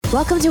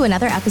Welcome to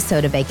another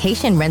episode of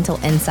Vacation Rental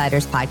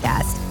Insiders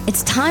Podcast.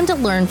 It's time to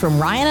learn from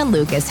Ryan and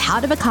Lucas how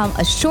to become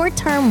a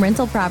short-term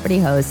rental property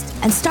host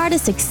and start a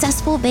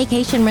successful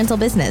vacation rental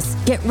business.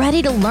 Get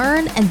ready to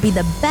learn and be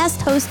the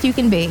best host you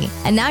can be.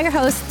 And now your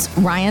hosts,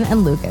 Ryan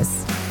and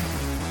Lucas.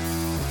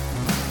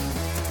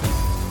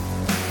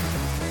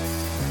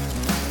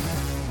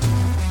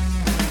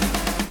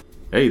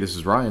 Hey, this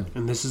is Ryan.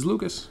 And this is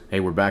Lucas.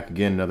 Hey, we're back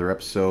again, another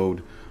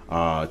episode.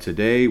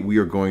 Today we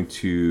are going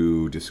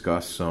to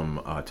discuss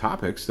some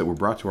topics that were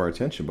brought to our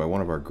attention by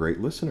one of our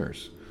great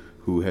listeners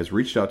who has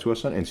reached out to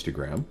us on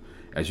Instagram.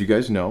 As you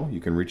guys know, you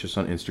can reach us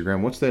on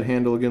Instagram. What's that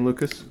handle again,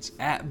 Lucas? It's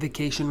at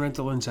Vacation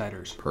Rental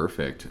Insiders.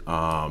 Perfect.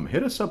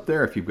 Hit us up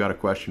there if you've got a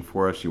question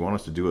for us. You want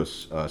us to do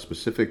a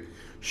specific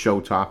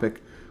show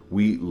topic.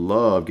 We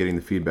love getting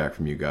the feedback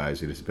from you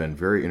guys. It has been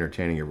very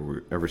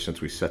entertaining ever since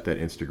we set that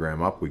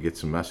Instagram up. We get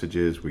some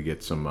messages. We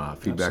get some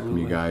feedback from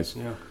you guys.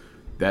 Yeah.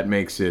 That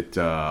makes it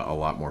a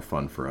lot more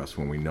fun for us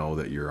when we know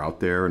that you're out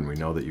there and we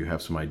know that you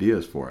have some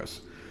ideas for us.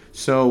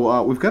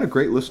 So we've got a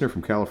great listener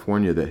from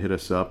California that hit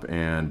us up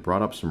and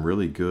brought up some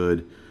really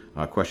good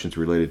questions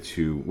related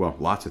to, well,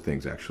 lots of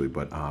things actually,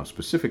 but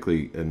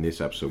specifically in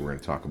this episode we're going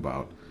to talk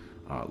about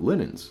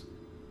linens.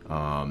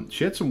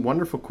 She had some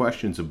wonderful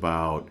questions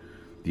about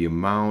the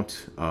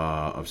amount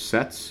of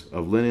sets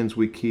of linens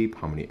we keep,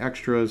 how many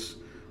extras,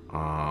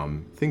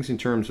 things in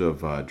terms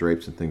of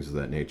drapes and things of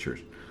that nature.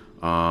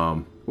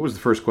 What was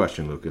the first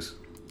question, Lucas?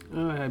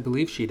 I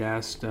believe she'd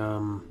asked,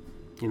 how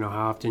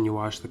often you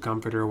wash the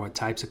comforter, what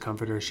types of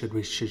comforter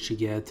should she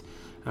get.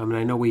 And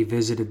I know we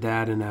visited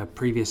that in a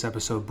previous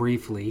episode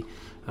briefly,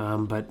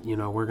 but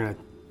we're going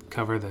to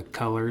cover the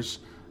colors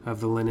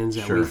of the linens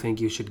that we think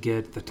you should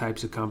get, the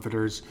types of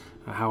comforters,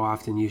 how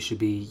often you should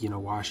be,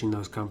 washing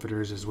those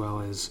comforters, as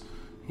well as,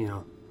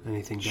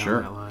 anything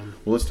down that line.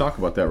 Well, let's talk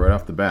about that right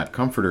off the bat.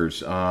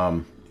 Comforters.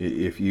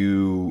 If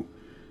you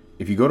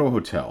go to a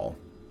hotel,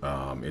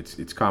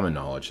 it's common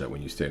knowledge that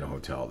when you stay in a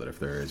hotel, that if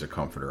there is a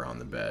comforter on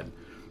the bed,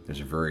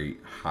 there's a very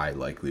high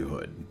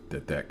likelihood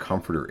that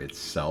comforter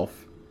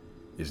itself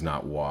is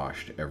not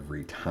washed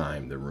every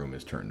time the room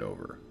is turned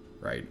over,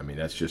 right? I mean,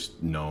 that's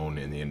just known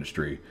in the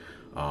industry.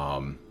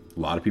 A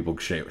lot of people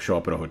show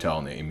up at a hotel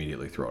and they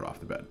immediately throw it off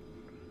the bed.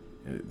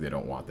 They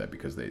don't want that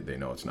because they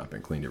know it's not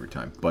been cleaned every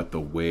time. But the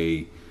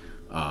way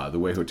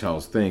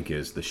hotels think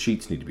is the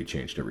sheets need to be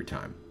changed every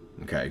time.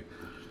 Okay,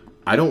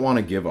 I don't want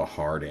to give a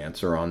hard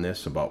answer on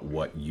this about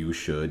what you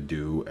should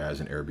do as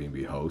an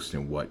Airbnb host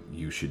and what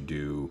you should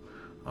do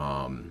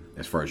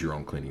as far as your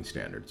own cleaning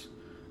standards.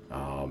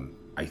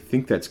 I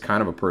think that's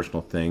kind of a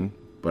personal thing,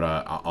 but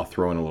I'll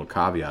throw in a little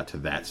caveat to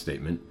that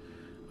statement.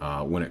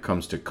 When it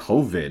comes to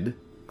COVID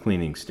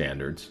cleaning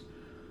standards,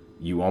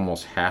 you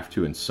almost have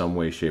to, in some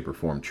way, shape, or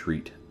form,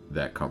 treat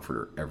that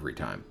comforter every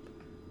time,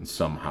 and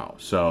somehow.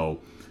 So,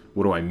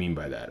 what do I mean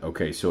by that?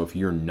 Okay, so if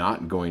you're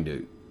not going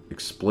to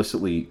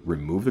explicitly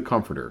remove the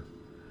comforter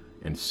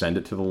and send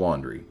it to the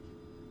laundry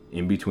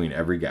in between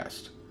every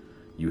guest,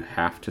 you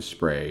have to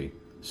spray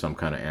some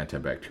kind of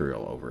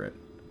antibacterial over it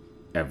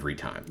every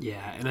time.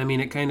 Yeah, and I mean,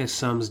 it kind of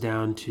sums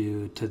down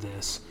to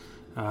this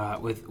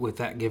with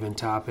that given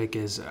topic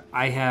is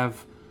I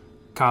have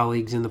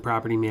colleagues in the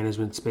property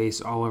management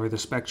space all over the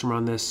spectrum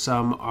on this.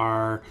 Some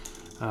are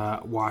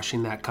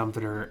washing that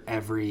comforter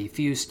every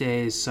few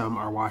stays. Some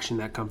are washing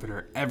that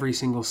comforter every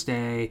single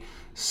stay.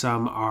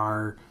 Some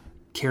are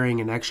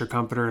carrying an extra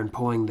comforter and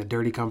pulling the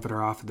dirty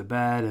comforter off of the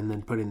bed and then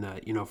putting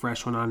the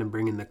fresh one on and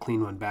bringing the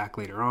clean one back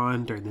later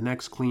on during the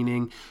next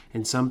cleaning.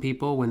 And some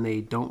people, when they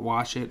don't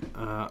wash it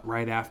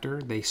right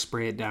after, they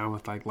spray it down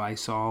with like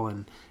Lysol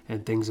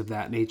and things of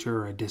that nature,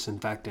 or a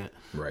disinfectant.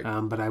 Right.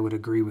 But I would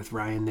agree with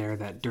Ryan there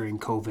that during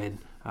COVID,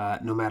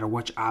 no matter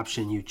which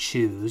option you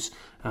choose,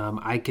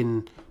 I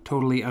can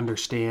totally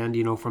understand,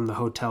 from the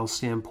hotel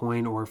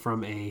standpoint or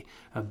from a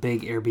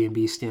big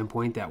Airbnb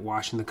standpoint, that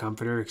washing the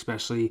comforter,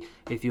 especially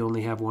if you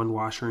only have one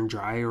washer and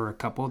dryer or a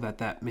couple,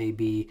 that may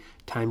be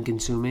time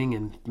consuming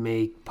and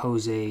may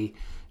pose a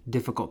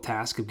difficult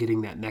task of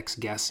getting that next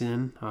guest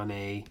in on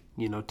a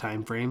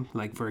time frame.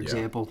 Like, for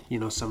example,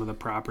 some of the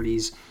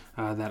properties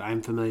that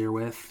I'm familiar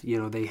with,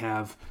 they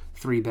have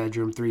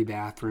 3-bedroom,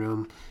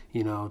 3-bathroom,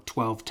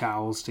 12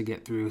 towels to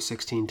get through,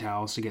 16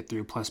 towels to get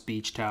through, plus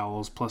beach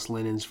towels, plus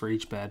linens for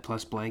each bed,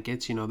 plus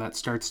blankets. That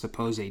starts to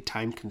pose a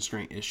time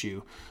constraint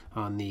issue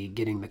on the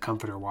getting the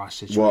comforter wash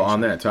situation. Well,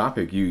 on that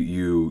topic,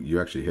 you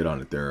actually hit on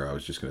it there. I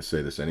was just going to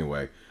say this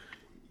anyway.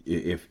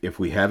 If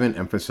we haven't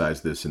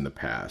emphasized this in the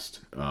past,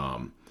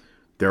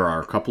 there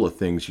are a couple of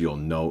things you'll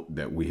note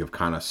that we have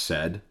kind of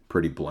said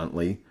pretty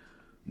bluntly.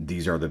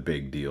 These are the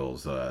big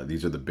deals.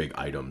 These are the big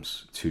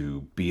items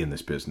to be in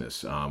this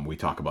business. We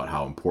talk about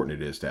how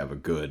important it is to have a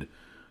good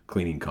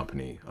cleaning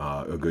company,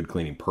 a good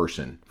cleaning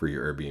person for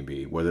your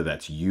Airbnb. Whether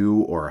that's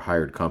you or a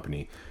hired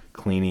company,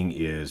 cleaning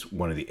is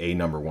one of the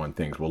number one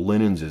things. Well,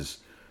 linens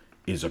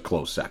is a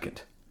close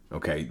second.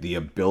 Okay, the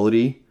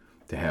ability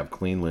to have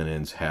clean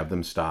linens, have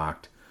them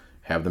stocked,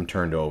 have them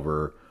turned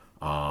over,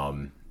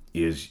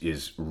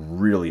 is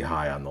really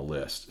high on the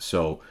list.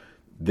 So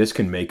this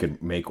can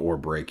make or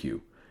break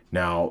you.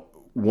 Now,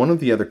 one of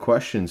the other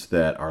questions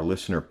that our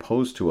listener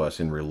posed to us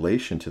in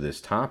relation to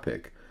this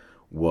topic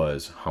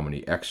was how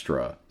many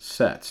extra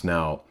sets.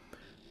 Now,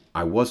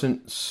 I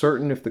wasn't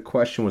certain if the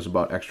question was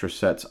about extra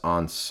sets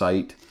on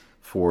site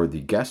for the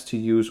guests to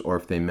use or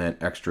if they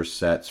meant extra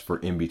sets for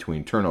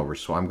in-between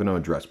turnovers. So I'm going to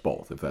address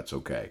both, if that's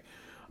okay.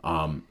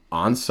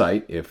 On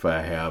site, if I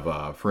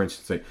have, for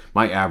instance,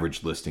 my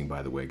average listing,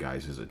 by the way,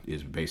 guys,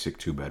 is basic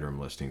 2-bedroom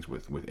listings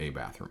with a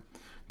bathroom.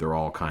 They're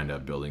all kind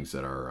of buildings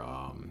that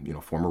are,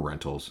 former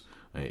rentals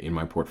in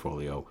my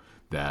portfolio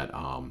that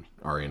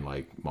are in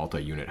like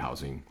multi-unit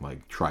housing,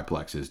 like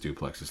triplexes,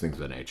 duplexes, things of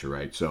that nature,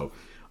 right? So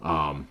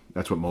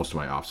that's what most of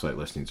my off-site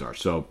listings are.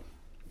 So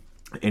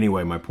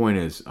anyway, my point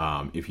is,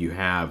 if you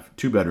have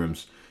 2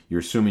 bedrooms, you're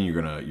assuming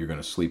you're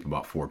gonna sleep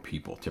about 4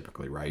 people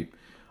typically, right?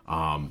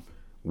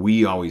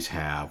 We always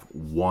have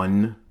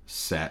one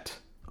set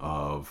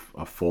of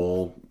a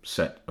full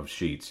set of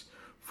sheets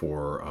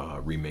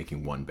for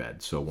remaking one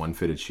bed. So one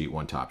fitted sheet,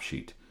 one top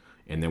sheet.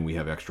 And then we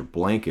have extra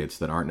blankets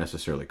that aren't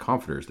necessarily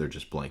comforters, they're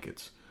just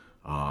blankets.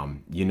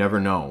 You never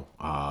know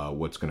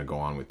what's going to go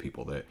on with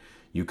people. That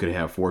you could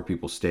have 4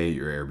 people stay at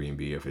your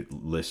Airbnb if it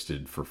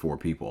listed for 4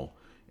 people,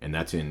 and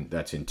that's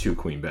in 2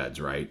 queen beds,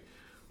 right?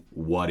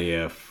 What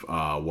if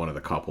one of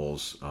the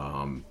couples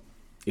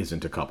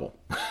isn't a couple?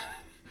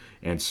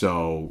 And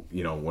so,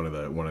 one of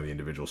the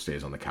individuals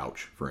stays on the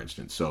couch, for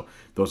instance. So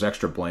those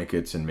extra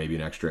blankets and maybe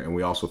an extra, and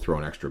we also throw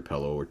an extra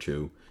pillow or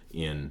 2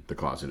 in the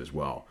closet as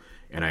well.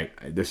 And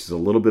this is a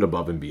little bit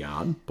above and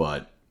beyond,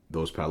 but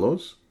the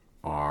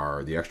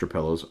extra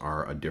pillows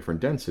are a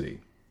different density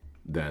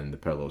than the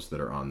pillows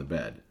that are on the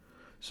bed.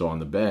 So on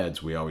the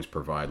beds, we always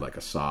provide like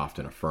a soft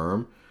and a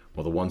firm.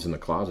 Well, the ones in the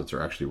closets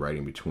are actually right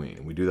in between,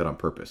 and we do that on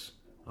purpose.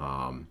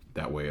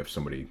 That way, if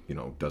somebody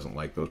doesn't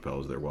like those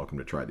pillows, they're welcome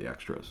to try the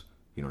extras.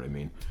 You know what I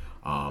mean?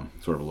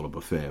 Sort of a little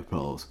buffet of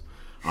pillows.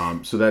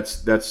 So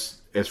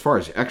that's as far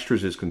as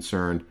extras is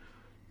concerned.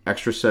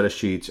 Extra set of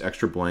sheets,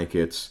 extra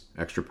blankets,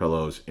 extra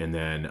pillows, and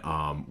then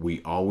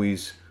we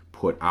always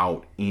put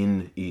out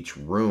in each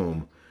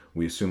room.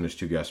 We assume there's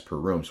 2 guests per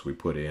room, so we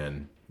put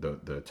in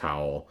the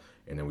towel,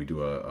 and then we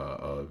do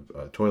a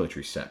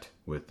toiletry set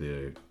with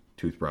the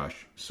toothbrush,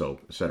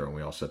 soap, etc. And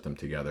we all set them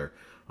together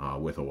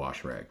with a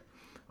wash rag.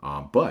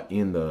 But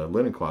in the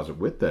linen closet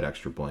with that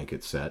extra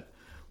blanket set,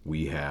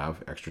 we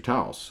have extra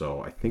towels.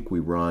 So I think we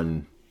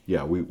run,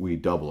 we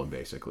double them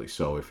basically.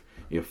 So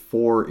if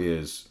 4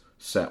 is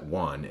set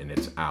 1 and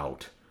it's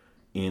out,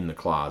 in the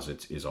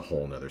closets is a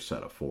whole nother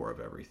set of 4 of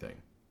everything,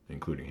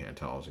 including hand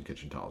towels and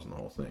kitchen towels and the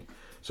whole thing.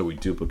 So we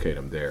duplicate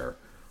them there.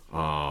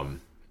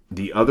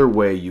 The other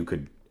way you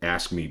could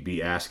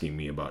be asking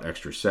me about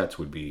extra sets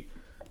would be,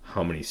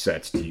 how many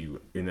sets do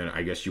you, and then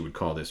I guess you would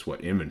call this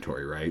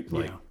inventory, right?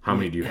 Like how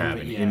many do you have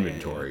in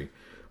inventory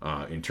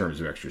in terms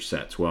of extra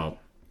sets? Well,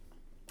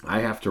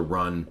 I have to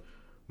run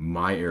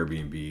my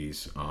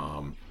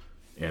Airbnbs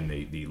and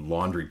the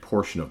laundry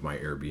portion of my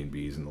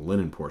Airbnbs and the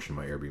linen portion of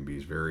my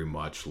Airbnbs very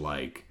much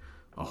like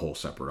a whole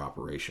separate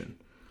operation.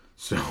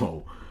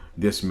 So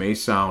this may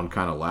sound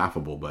kind of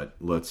laughable, but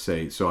let's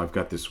say, so I've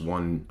got this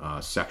one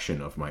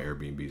section of my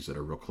Airbnbs that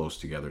are real close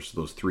together.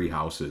 So those 3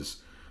 houses,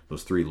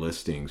 those 3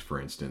 listings,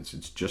 for instance,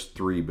 it's just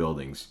 3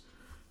 buildings.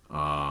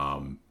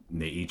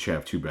 They each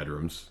have 2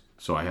 bedrooms.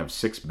 So I have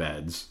 6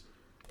 beds,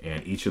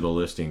 and each of the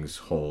listings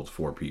holds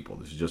 4 people.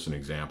 This is just an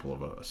example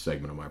of a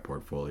segment of my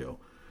portfolio.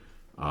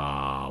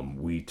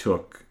 We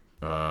took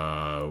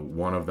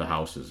one of the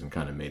houses and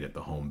kind of made it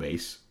the home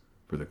base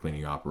for the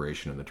cleaning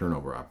operation and the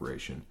turnover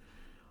operation.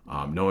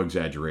 No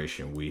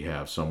exaggeration, we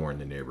have somewhere in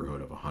the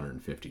neighborhood of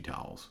 150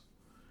 towels.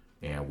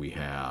 And we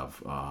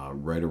have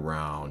right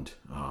around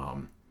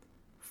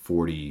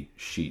 40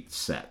 sheet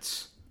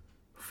sets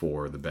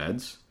for the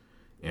beds.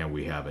 And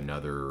we have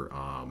another,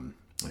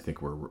 I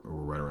think we're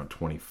right around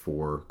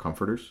 24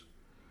 comforters.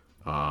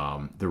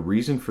 The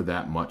reason for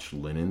that much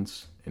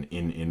linens and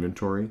in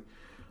inventory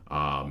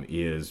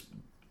is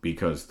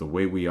because the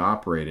way we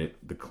operate it,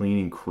 the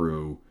cleaning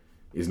crew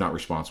is not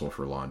responsible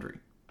for laundry.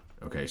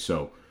 Okay,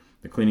 so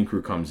the cleaning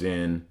crew comes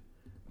in,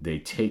 they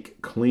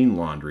take clean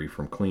laundry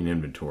from clean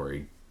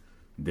inventory,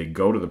 they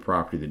go to the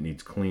property that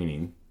needs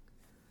cleaning,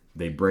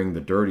 they bring the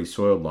dirty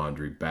soiled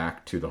laundry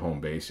back to the home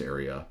base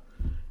area,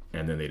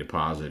 and then they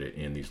deposit it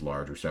in these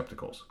large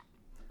receptacles.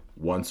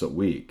 Once a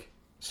week,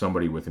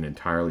 somebody with an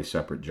entirely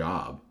separate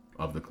job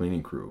of the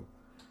cleaning crew,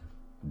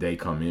 they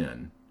come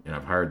in, and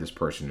I've hired this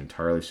person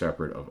entirely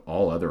separate of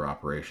all other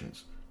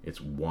operations. It's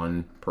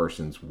one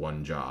person's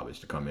one job is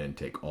to come in,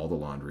 take all the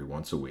laundry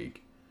once a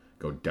week,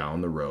 go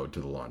down the road to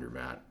the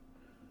laundromat,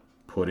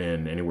 put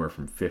in anywhere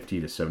from $50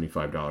 to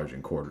 $75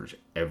 in quarters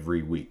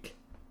every week,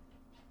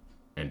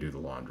 and do the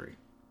laundry.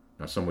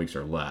 Now, some weeks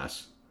are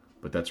less,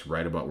 but that's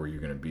right about where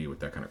you're going to be with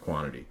that kind of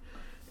quantity.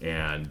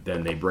 And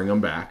then they bring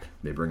them back.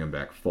 They bring them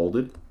back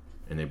folded,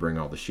 and they bring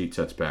all the sheet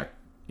sets back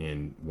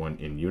in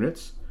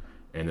units,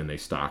 and then they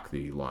stock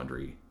the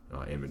laundry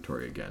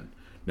inventory again.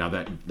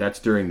 Now that's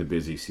during the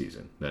busy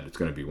season, that it's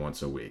going to be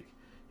once a week.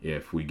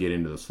 If we get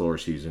into the slower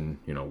season,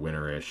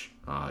 winterish,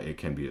 it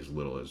can be as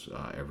little as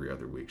every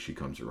other week she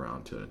comes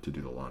around to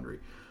do the laundry.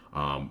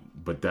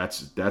 But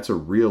that's a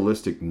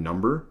realistic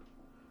number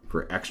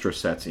for extra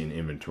sets in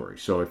inventory.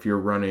 So if you're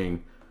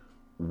running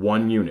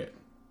one unit,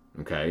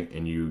 okay,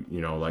 and you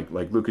like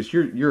Lucas,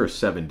 you're a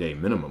 7-day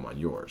minimum on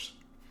yours.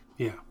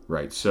 Yeah.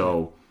 Right.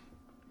 So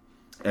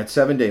at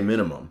 7-day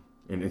minimum,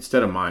 and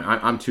instead of mine,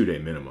 I'm 2-day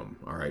minimum.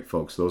 All right,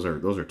 folks, those are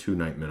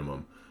 2-night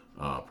minimum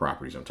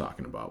properties I'm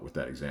talking about with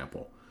that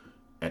example.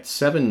 At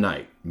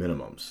 7-night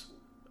minimums,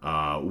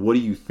 what do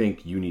you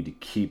think you need to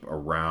keep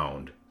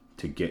around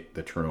to get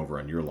the turnover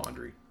on your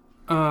laundry?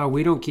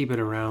 We don't keep it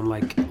around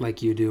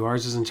like you do.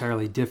 Ours is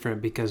entirely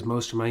different because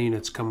most of my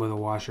units come with a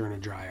washer and a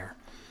dryer.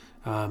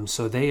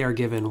 So they are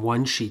given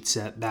one sheet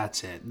set.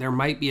 That's it. There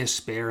might be a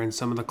spare in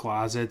some of the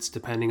closets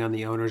depending on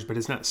the owners, but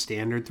it's not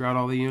standard throughout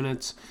all the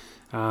units.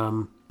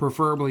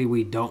 Preferably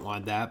we don't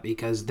want that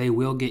because they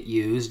will get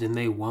used and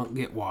they won't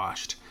get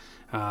washed.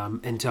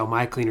 Until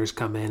my cleaners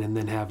come in and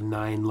then have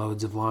 9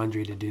 loads of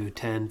laundry to do,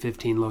 10,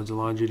 15 loads of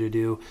laundry to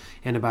do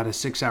in about a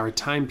 6-hour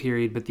time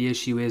period. But the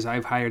issue is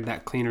I've hired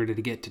that cleaner to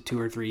get to 2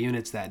 or 3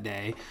 units that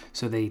day,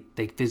 so they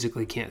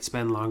physically can't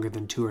spend longer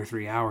than 2 or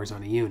 3 hours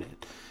on a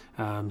unit.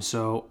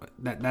 So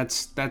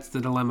that's the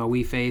dilemma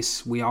we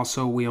face. We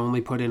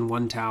only put in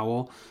 1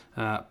 towel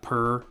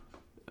per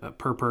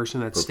person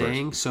that's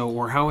staying. Person. So,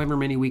 or however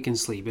many we can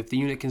sleep. If the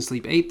unit can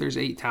sleep 8, there's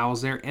 8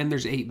 towels there, and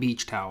there's 8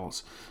 beach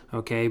towels.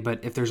 Okay,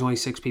 but if there's only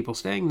 6 people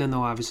staying, then they'll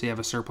obviously have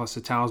a surplus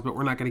of towels, but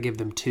we're not going to give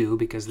them 2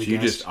 because the guests... You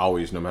just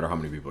always, no matter how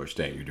many people are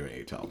staying, you're doing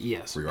 8 towels.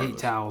 Yes, regardless. 8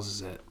 towels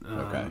is it.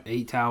 Okay.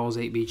 8 towels,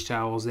 8 beach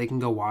towels. They can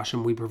go wash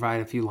them. We provide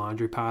a few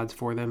laundry pods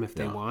for them if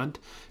they want,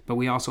 but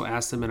we also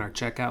ask them in our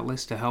checkout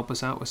list to help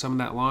us out with some of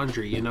that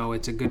laundry.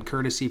 It's a good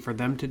courtesy for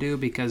them to do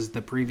because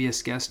the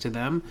previous guest to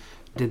them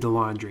did the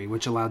laundry,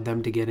 which allowed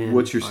them to get in.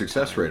 What's your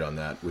success rate on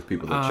that with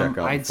people that check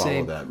out and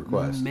follow that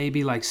request?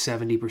 Maybe like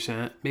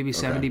 70%. Maybe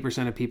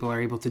 70% of people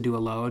are able to do a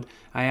load.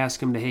 I ask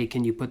them hey,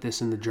 can you put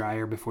this in the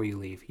dryer before you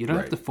leave? You don't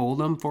have to fold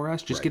them for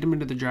us. Just get them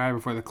into the dryer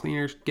before the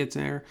cleaner gets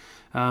there.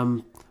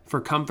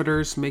 For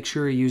comforters, make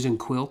sure you're using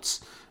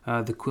quilts.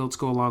 The quilts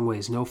go a long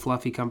ways. No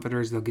fluffy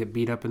comforters. They'll get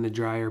beat up in the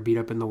dryer, beat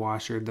up in the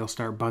washer. They'll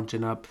start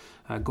bunching up.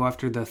 Go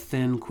after the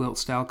thin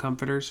quilt-style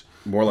comforters.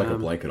 More like a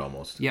blanket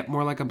almost. Yep,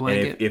 more like a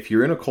blanket. And if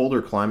you're in a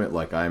colder climate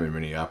like I am in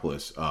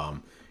Minneapolis,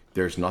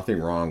 there's nothing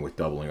wrong with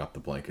doubling up the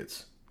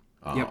blankets.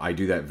 I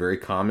do that very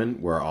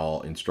common where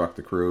I'll instruct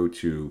the crew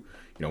to,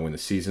 when the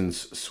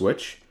seasons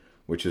switch,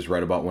 which is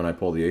right about when I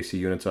pull the AC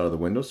units out of the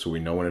windows, so we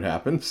know when it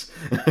happens,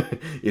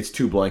 it's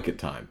 2 blanket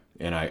time.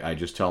 And I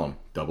just tell them,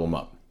 double them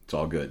up. It's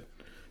all good.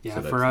 Yeah,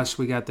 so for us,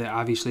 we got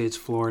obviously it's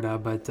Florida,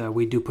 but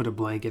we do put a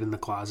blanket in the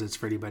closets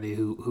for anybody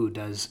who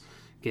does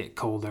get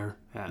colder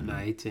at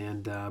night.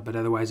 And but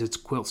otherwise, it's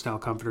quilt-style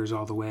comforters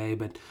all the way.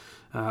 But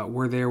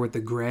we're there with the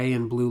gray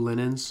and blue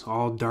linens,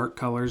 all dark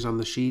colors on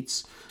the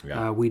sheets.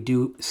 Yeah. We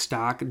do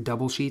stock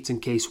double sheets in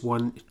case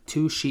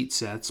 2 sheet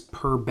sets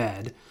per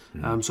bed.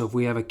 So if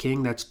we have a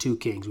king, that's 2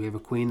 kings. We have a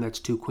queen, that's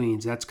 2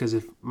 queens. That's because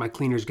if my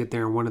cleaners get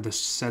there and one of the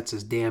sets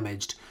is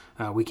damaged,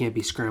 we can't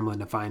be scrambling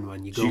to find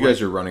one. You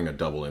guys are running a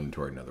double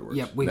inventory, in other words.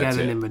 Yep, we got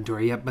an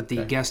inventory. Yep, but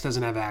the guest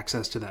doesn't have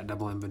access to that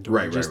double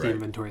inventory. The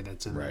inventory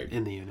that's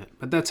in the unit.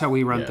 But that's how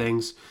we run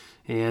things,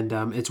 and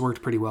it's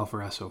worked pretty well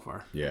for us so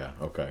far. Yeah.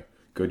 Okay.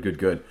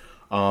 Good.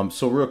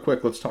 So real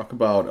quick, let's talk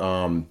about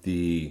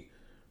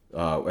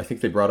I think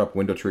they brought up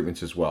window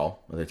treatments as well.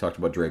 They talked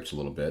about drapes a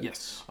little bit.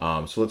 Yes.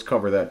 So let's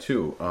cover that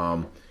too.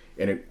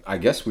 I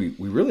guess we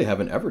really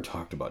haven't ever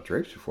talked about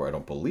drapes before, I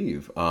don't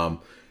believe.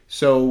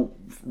 So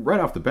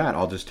right off the bat,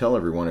 I'll just tell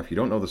everyone, if you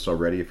don't know this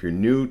already, if you're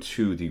new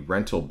to the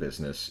rental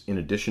business, in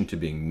addition to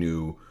being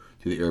new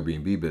to the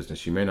Airbnb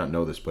business, you may not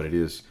know this, but it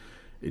is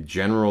a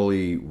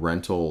generally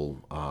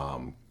rental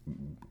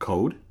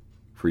code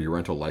for your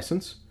rental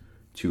license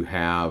to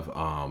have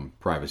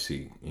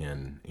privacy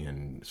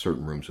in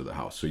certain rooms of the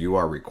house. So you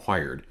are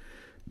required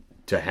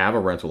to have a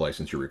rental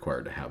license. You're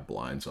required to have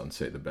blinds on,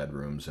 say, the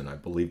bedrooms, and I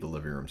believe the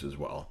living rooms as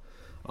well.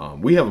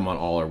 We have them on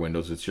all our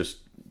windows. It's just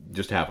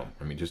have them.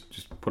 I mean,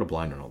 just put a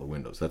blind on all the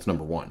windows. That's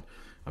number one.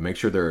 Make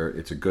sure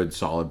it's a good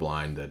solid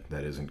blind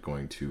that isn't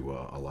going to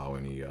allow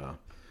any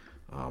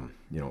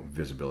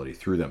visibility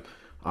through them.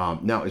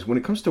 Now, when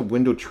it comes to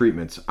window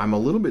treatments, I'm a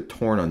little bit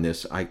torn on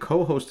this. I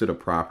co-hosted a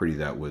property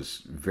that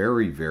was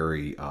very,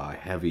 very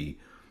heavy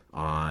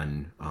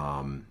on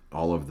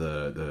all of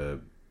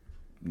the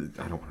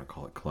I don't want to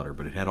call it clutter,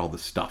 but it had all the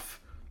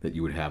stuff that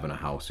you would have in a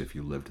house if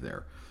you lived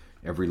there.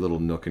 Every little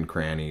nook and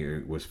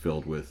cranny was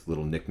filled with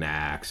little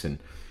knickknacks, and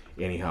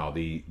anyhow,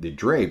 the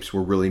drapes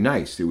were really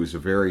nice. It was a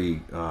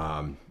very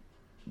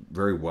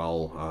very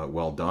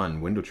well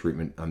done window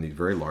treatment on these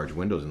very large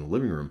windows in the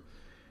living room.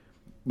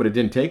 But it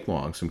didn't take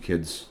long. Some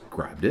kids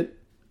grabbed the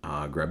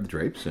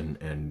drapes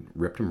and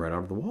ripped them right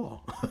out of the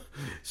wall.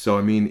 So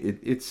I mean,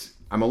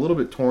 I'm a little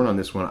bit torn on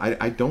this one.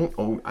 I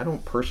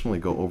don't personally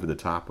go over the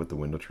top with the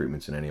window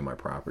treatments in any of my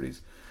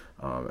properties.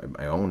 At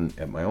my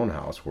own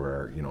house,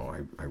 where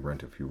I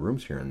rent a few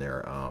rooms here and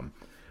there,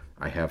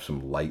 I have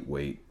some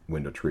lightweight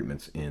window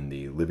treatments in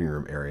the living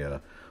room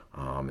area,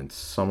 and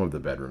some of the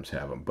bedrooms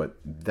have them. But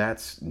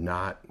that's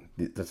not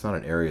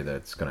an area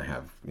that's going to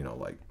have, you know,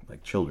 like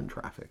children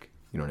traffic.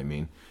 You know what I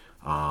mean?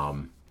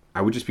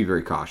 I would just be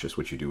very cautious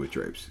what you do with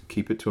drapes.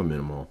 Keep it to a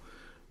minimal.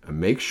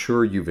 Make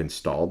sure you've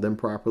installed them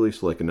properly.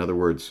 So, like, in other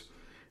words,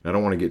 I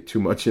don't want to get too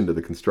much into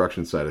the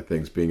construction side of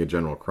things. Being a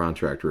general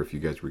contractor, if you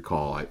guys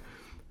recall,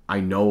 I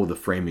know the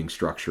framing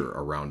structure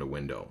around a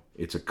window.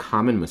 It's a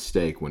common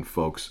mistake when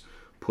folks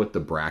put the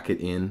bracket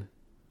in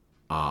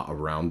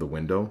around the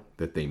window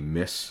that they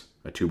miss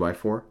a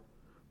 2x4,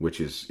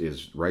 which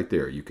is right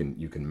there. You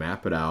can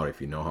map it out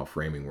if you know how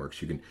framing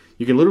works. You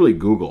can literally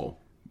Google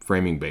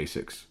framing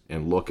basics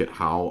and look at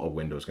how a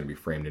window is going to be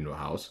framed into a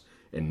house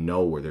and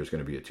know where there's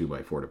going to be a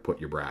 2x4 to put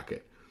your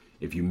bracket.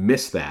 If you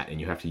miss that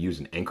and you have to use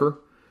an anchor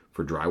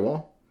for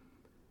drywall,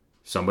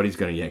 somebody's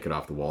going to yank it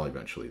off the wall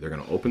eventually. They're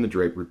going to open the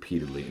drape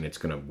repeatedly, and it's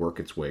going to work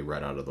its way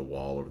right out of the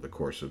wall over the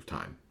course of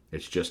time.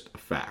 It's just a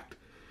fact.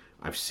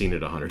 I've seen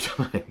it 100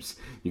 times.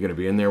 You're going to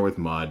be in there with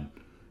mud,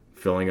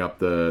 filling up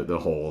the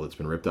hole that's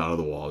been ripped out of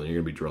the wall, and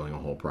you're going to be drilling a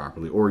hole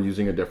properly, or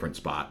using a different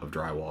spot of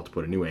drywall to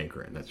put a new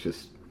anchor in. That's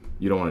just,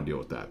 you don't want to deal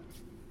with that.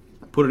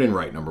 Put it in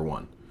right, number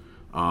one.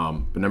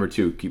 But number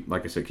two, keep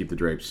the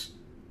drapes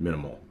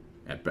minimal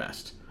at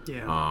best.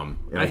 Yeah.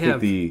 And I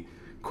think the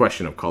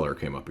question of color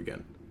came up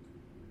again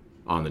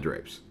on the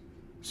drapes.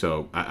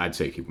 So I'd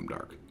say keep them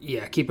dark.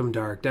 Yeah, keep them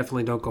dark.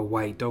 Definitely don't go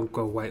white. Don't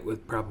go white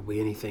with probably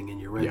anything in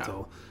your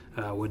rental.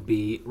 Would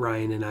be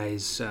Ryan and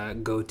I's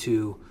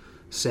go-to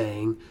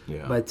saying.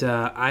 Yeah. But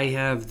I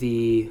have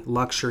the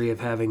luxury of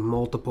having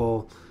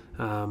multiple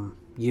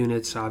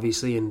units,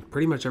 obviously, and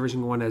pretty much every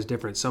single one has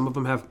different. Some of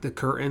them have the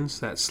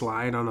curtains that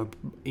slide on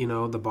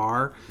the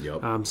bar.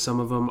 Yep. Some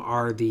of them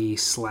are the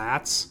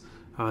slats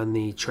on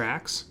the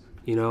tracks.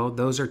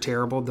 Those are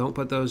terrible. Don't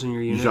put those in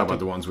your unit. You talk about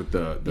the ones with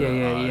the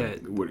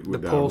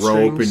pull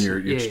rope strings.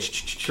 and your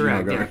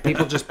correct. Yeah,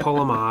 people just pull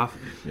them off.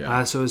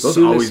 Yeah. So those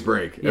always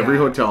break. Yeah. Every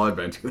hotel I've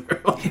been to,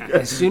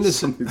 as soon as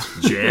something's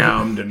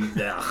jammed and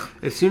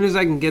as soon as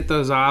I can get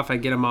those off, I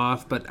get them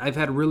off. But I've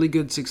had really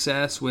good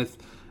success with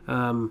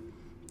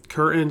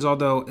curtains,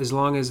 although as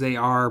long as they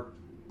are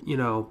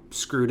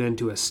screwed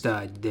into a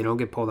stud, they don't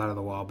get pulled out of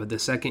the wall. But the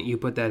second you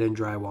put that in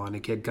drywall and a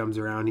kid comes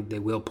around, they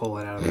will pull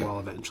it out of the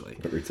wall eventually.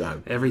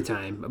 Every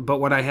time.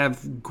 But what I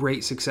have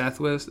great success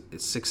with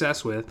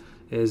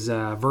is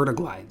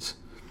Vertiglides.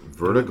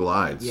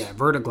 Vertiglides. Yeah,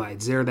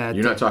 Vertiglides. They're that.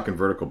 You're not talking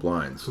vertical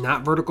blinds.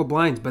 Not vertical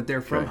blinds, but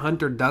they're from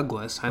Hunter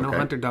Douglas. I know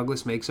Hunter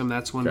Douglas makes them.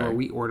 That's one where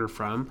we order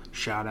from.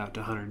 Shout out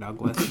to Hunter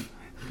Douglas.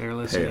 They're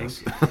listening.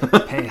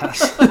 Pay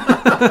us.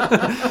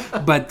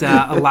 But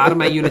a lot of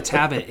my units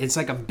have it. It's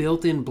like a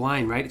built-in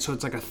blind, right? So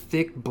it's like a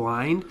thick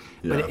blind,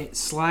 but it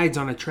slides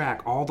on a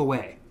track all the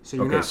way. So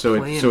you're not playing so with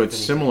it's anything.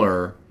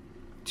 Similar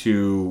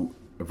to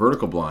a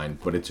vertical blind,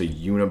 but it's a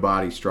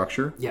unibody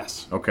structure?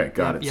 Yes. Okay,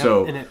 got it. Yep.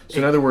 So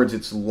in other words,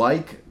 it's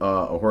like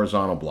a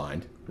horizontal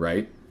blind,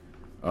 right?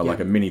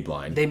 Like a mini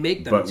blind. They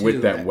make them, but too,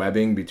 with that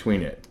webbing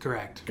between it.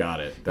 Correct.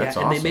 Got it. That's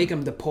awesome. And they make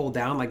them to pull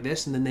down like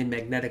this, and then they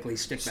magnetically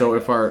stick back So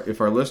up.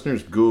 if our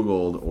listeners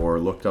Googled or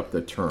looked up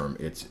the term,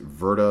 it's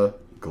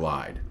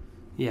Vertiglide.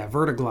 Yeah,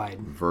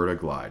 Vertiglide.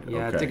 Vertiglide.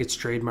 Yeah, okay. I think it's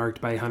trademarked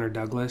by Hunter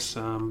Douglas,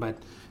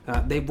 but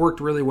they've worked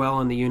really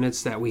well in the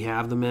units that we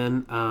have them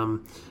in.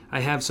 I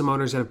have some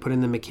owners that have put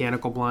in the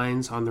mechanical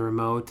blinds on the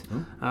remote.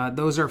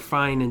 Those are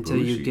fine until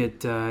you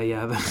get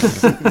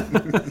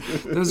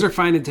those are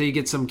fine until you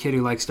get some kid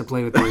who likes to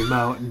play with the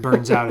remote and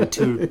burns out a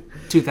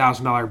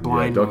 $2,000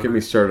 blind. Don't get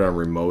me started on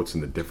remotes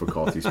and the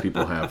difficulties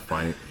people have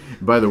finding.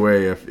 By the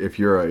way, if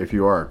you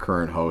are a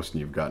current host and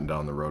you've gotten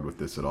down the road with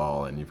this at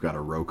all, and you've got a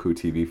Roku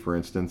TV, for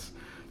instance,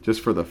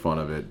 just for the fun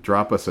of it,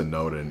 drop us a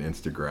note on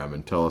Instagram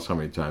and tell us how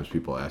many times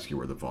people ask you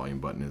where the volume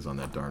button is on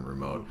that darn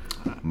remote.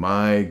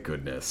 My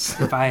goodness.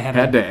 If I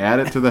had to add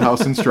it to the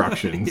house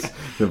instructions.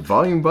 The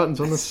volume button's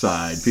on the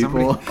side.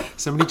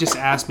 Somebody just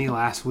asked me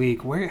last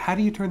week, how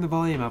do you turn the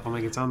volume up? I'm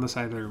like, it's on the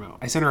side of the remote.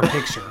 I sent her a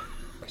picture.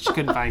 She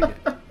couldn't find it.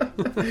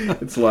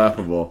 It's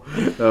laughable.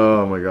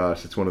 Oh my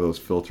gosh, it's one of those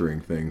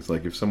filtering things.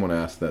 Like if someone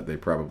asked that, they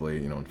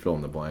probably, fill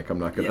in the blank. I'm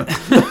not gonna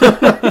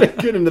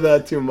get into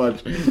that too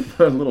much.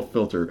 A little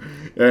filter.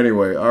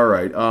 Anyway, all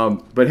right.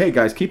 But hey,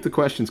 guys, keep the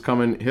questions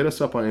coming. Hit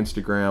us up on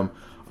Instagram.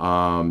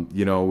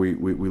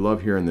 We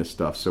love hearing this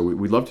stuff. So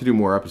we'd love to do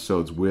more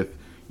episodes with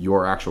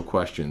your actual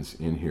questions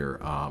in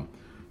here.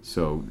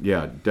 So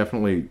yeah,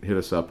 definitely hit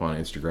us up on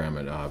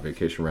Instagram at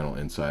Vacation Rental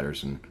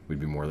Insiders, and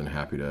we'd be more than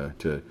happy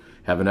to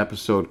have an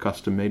episode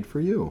custom made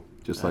for you,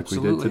 just like we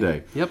did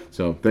today. Yep.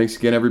 So thanks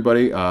again,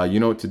 everybody. You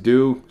know what to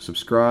do.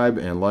 Subscribe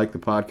and like the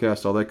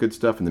podcast, all that good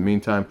stuff. In the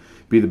meantime,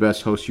 be the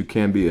best host you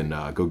can be, and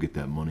go get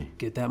that money.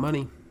 Get that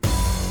money.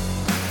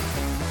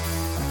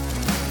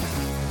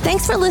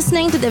 Thanks for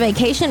listening to the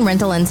Vacation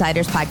Rental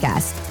Insiders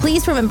podcast.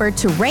 Please remember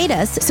to rate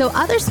us so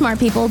other smart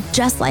people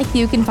just like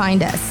you can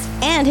find us.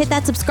 And hit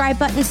that subscribe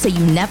button so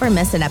you never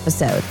miss an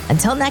episode.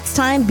 Until next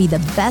time, be the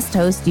best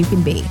host you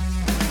can be.